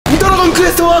ンクエ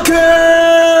ストワーク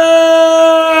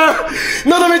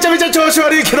喉めちゃめちゃ調子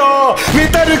悪いけど、メ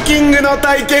タルキングの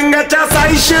体験ガチャ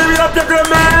最終日600連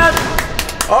目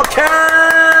 !OK!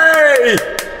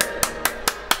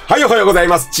 はい、おはようござい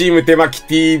ます。チーム手巻き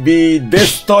TV で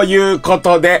す。というこ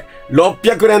とで、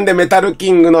600連でメタル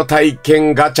キングの体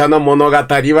験ガチャの物語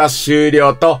は終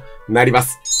了となりま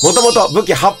す。もともと武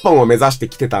器8本を目指して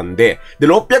きてたんで、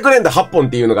600連で8本っ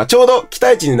ていうのがちょうど期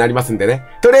待値になりますんでね。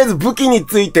とりあえず武器に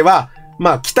ついては、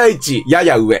まあ期待値や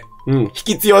や上。引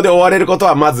き強で終われること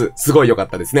はまずすごい良かっ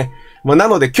たですね。な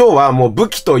ので今日はもう武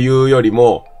器というより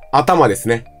も頭です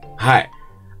ね。はい。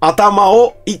頭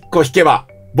を1個引けば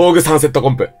防具3セットコ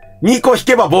ンプ。2個引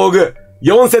けば防具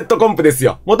4セットコンプです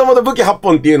よ。もともと武器8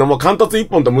本っていうのも貫突1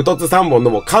本と無突3本の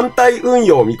もう艦隊運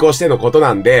用を見越してのこと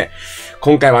なんで、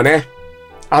今回はね、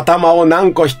頭を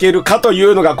何個引けるかとい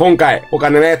うのが今回お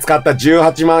金ね、使った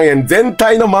18万円全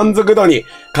体の満足度に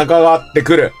関わって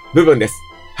くる部分です。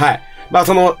はい。まあ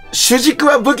その、主軸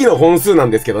は武器の本数な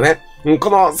んですけどね。そ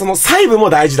の細部も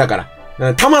大事だか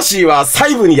ら。魂は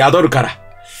細部に宿るから。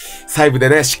細部で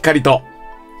ね、しっかりと、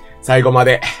最後ま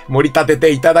で盛り立て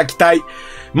ていただきたい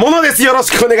ものです。よろ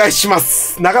しくお願いしま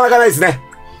す。なかなかないですね。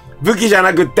武器じゃ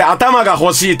なくって頭が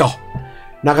欲しいと。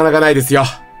なかなかないですよ。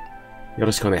よ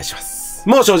ろしくお願いします。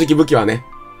もう正直武器はね、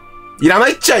いらな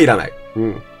いっちゃいらない。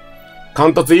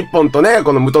貫突1本とね、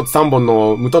この無突3本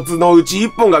の、無突のうち1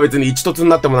本が別に1突に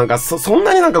なってもなんか、そん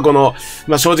なになんかこの、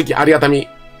まあ、正直ありがたみ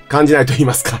感じないと言い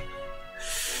ますか。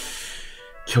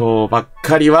今日ばっ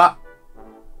かりは、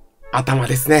頭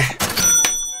ですね。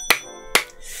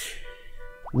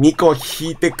2個引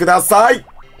いてください。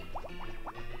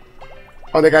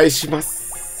お願いしま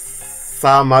す。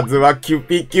さあ、まずはキュ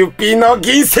ピキュピの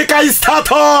銀世界スタ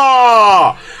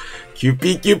ート！キュ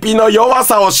ピキュピの弱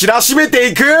さを知らしめて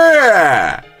いく！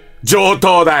上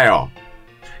等だよ。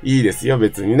いいですよ、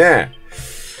別にね。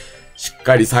しっ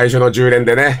かり最初の10連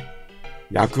でね、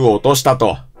役を落とした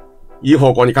と。いい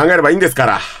方向に考えればいいんですか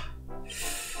ら。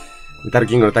メタル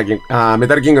キングの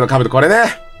兜、これね。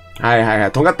は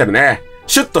い、尖ってるね。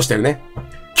シュッとしてるね。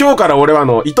今日から俺は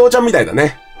伊藤ちゃんみたいだ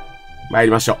ね。参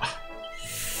りましょ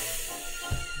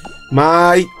う。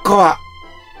まあ、1個は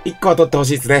取ってほ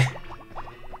しいですね。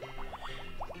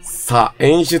さあ、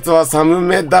演出は寒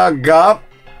めだが、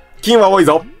金は多い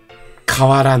ぞ。変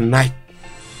わらない。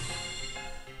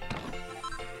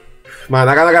まあ、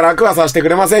なかなか楽はさせてく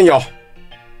れませんよ。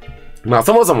まあ、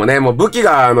そもそもね、もう武器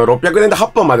が600連で8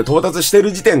本まで到達して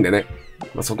る時点でね、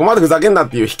まあ、そこまでふざけんなっ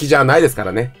ていう引きじゃないですか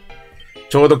らね。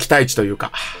ちょうど期待値という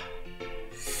か。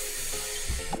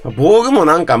防具も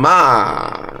なんか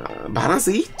まあ、バラン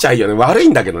スいいっちゃいいよね。悪い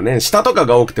んだけどね。下とか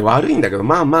が多くて悪いんだけど、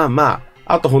まあ。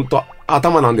あとほんと、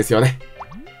頭なんですよね。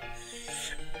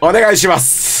お願いしま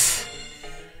す。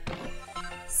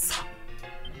さあ。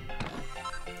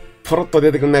ポロッと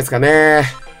出てくんないですかね。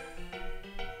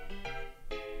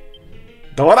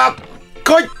どうだ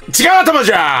来い違う頭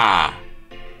じゃ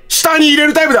下に入れ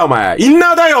るタイプだお前イン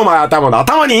ナーだよお前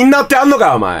頭にインナーってあんの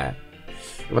かお前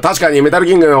確かにメタル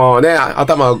キングのね、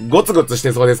頭ゴツゴツし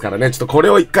てそうですからね。ちょっとこれ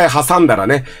を一回挟んだら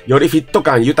ね、よりフィット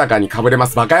感豊かに被れま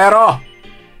す。バカ野郎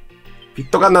フィッ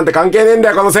ト感なんて関係ねえんだ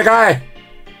よ、この世界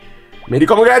めり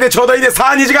込むぐらいでちょうどいいです。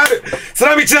さあ、虹があるス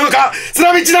ラ道なのかス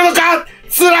ラ道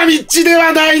で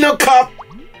はないのか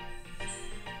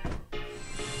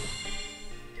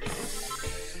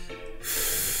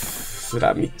ス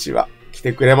ラ道は来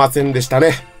てくれませんでした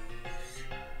ね。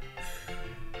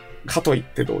かといっ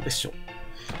てどうでしょう。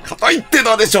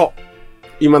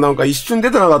今なんか一瞬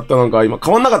出てなかったなんか今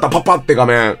変わんなかったパパって画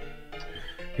面。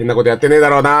変なことやってねえだ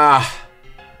ろうな。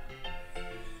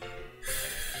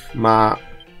ま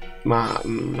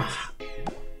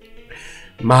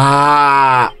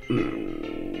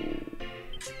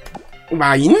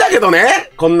あいいんだけどね。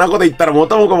こんなこと言ったら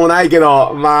元も子もないけ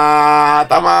ど、まあ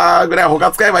頭ぐらい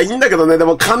他使えばいいんだけどね。で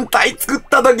も艦隊作っ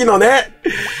た時のね、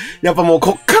やっぱもう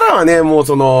こっからはね、もう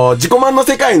その自己満の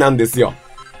世界なんですよ。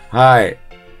はい。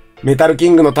メタルキ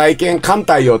ングの体験艦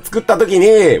隊を作った時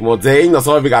に、もう全員の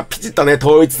装備がピチッとね、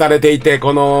統一されていて、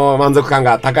この満足感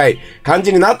が高い感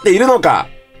じになっているのか。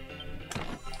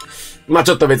まあ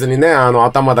ちょっと別にね、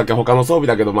頭だけ他の装備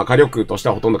だけど、まあ火力として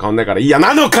はほとんど変わんないからいいや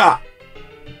なのか。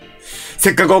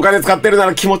せっかくお金使ってるな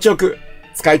ら気持ちよく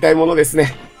使いたいものです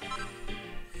ね。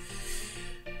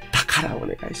宝お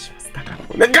願いし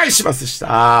ます。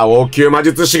王宮魔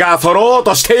術師が揃おう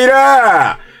としている。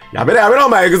やめろお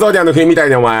前、エグゾーディアンのフィンみたい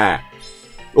にお前。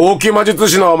王宮魔術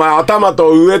師のお前、頭と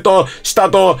上と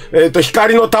下と、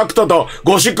光のタクトと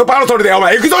ゴシックパラソルでお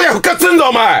前、エグゾーディアン復活すんぞ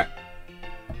お前。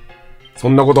そ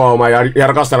んなことはお前や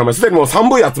らかしたらお前、すでにもう3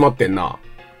部位集まってんな。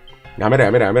やめ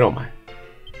ろお前。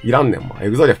いらんねん、もう。エ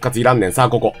グゾリア復活いらんねん。さあ、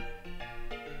ここ。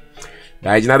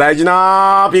大事な大事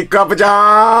なピックアップチ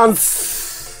ャン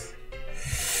ス。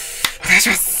お願いし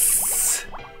ます。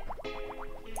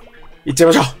いっちゃい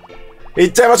ましょう。い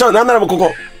っちゃいましょう。なんならもうこ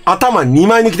こ、頭2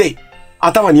枚抜きでいい。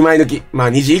頭2枚抜き。まあ、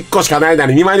虹1個しかないな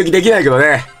ら2枚抜きできないけど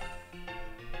ね。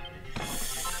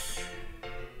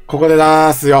ここで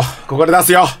出すよ。ここで出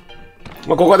すよ。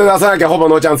もうここで出さなきゃほぼ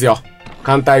ノーチャンスよ。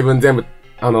艦隊分全部、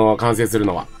完成する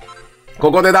のは。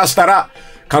ここで出したら、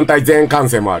艦隊全完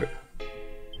成もある。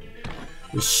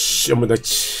よし、4分の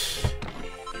1。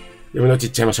4分の1い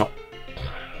っちゃいましょ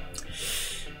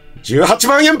う。18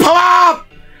万円パワ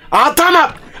ー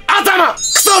頭ク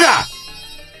ソが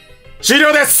終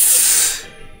了です。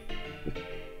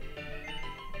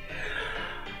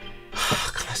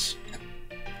悲しい。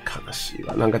悲しい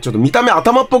わ。なんかちょっと見た目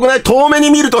頭っぽくない？遠目に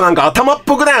見るとなんか頭っ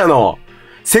ぽくない？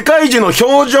世界中の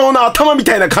表情の頭み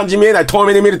たいな感じ見えない？遠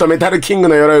目に見るとメタルキング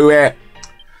の鎧上。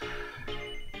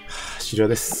終了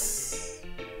です。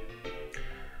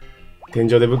天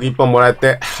井で武器1本もらえ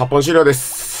て、8本終了で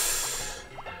す。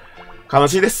悲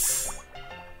しいです。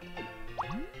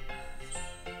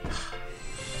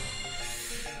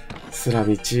スラ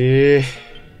道。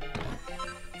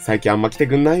最近あんま来て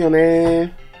くんないよ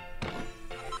ね。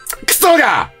クソ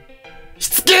がし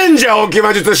つけんじゃ、置き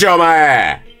魔術師お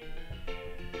前。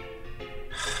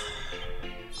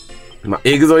まあ、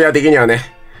エグゾリア的には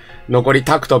ね、残り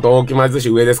タクトと置き魔術師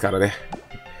上ですからね。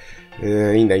い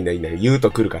いんだ。言うと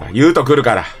来るから。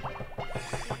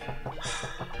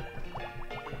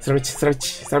スラ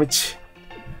道。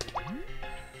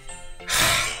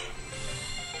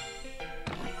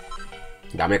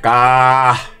ダメ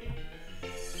か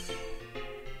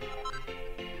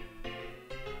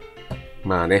ー。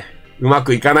まあね、うま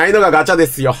くいかないのがガチャで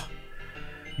すよ。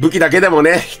武器だけでも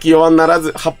ね、引き弱にならず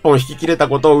8本引き切れた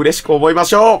ことを嬉しく思いま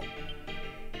しょ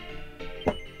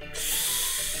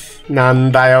う。な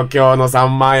んだよ、今日の3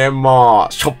万円も。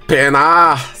しょっぺー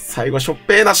な。最後しょっ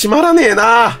ぺーな。閉まらねえ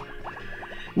な。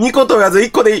2個と言わず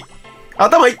1個でいい。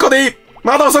頭1個でいい。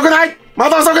まだ遅くない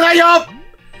よ。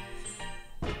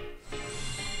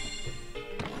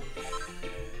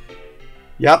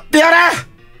やってやれ。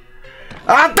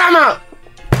頭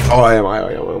おい、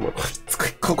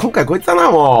今回こいつだ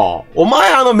な、もう。お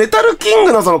前メタルキン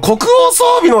グのその国王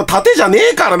装備の盾じゃね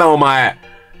えからな、お前。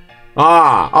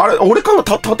あれ、俺かな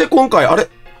盾今回の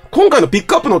ピッ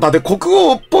クアップの盾国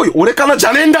王っぽい俺かなじ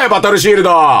ゃねえんだよ、バトルシール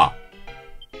ド。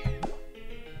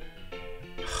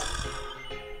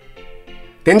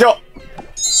天井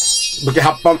武器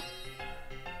8本。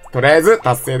とりあえず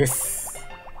達成です。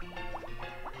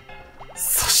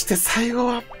そして最後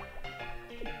は、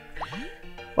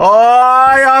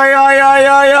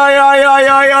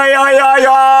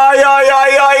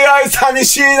寂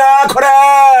しいなこれ。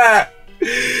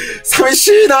寂し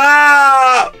いなぁ。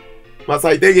まあ、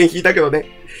最低限引いたけどね。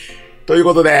という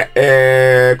こと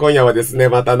で、今夜はですね、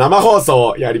また生放送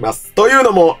をやります。という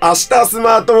のも、明日ス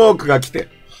マートウォークが来て、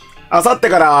明後日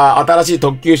から新しい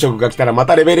特急色が来たらま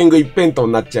たレベリング一辺倒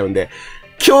になっちゃうんで、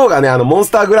今日がね、モン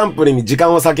スターグランプリに時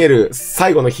間を割ける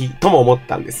最後の日とも思っ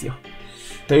たんですよ。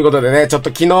ということでね、ちょっと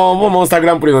昨日もモンスターグ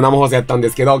ランプリの生放送やったんで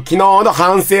すけど、昨日の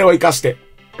反省を生かして、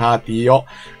パーティーを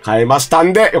変えました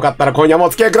んで、よかったら今夜もお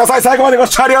付き合いください。最後までご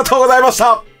視聴ありがとうございまし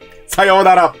た。さよう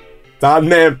なら。残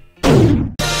念。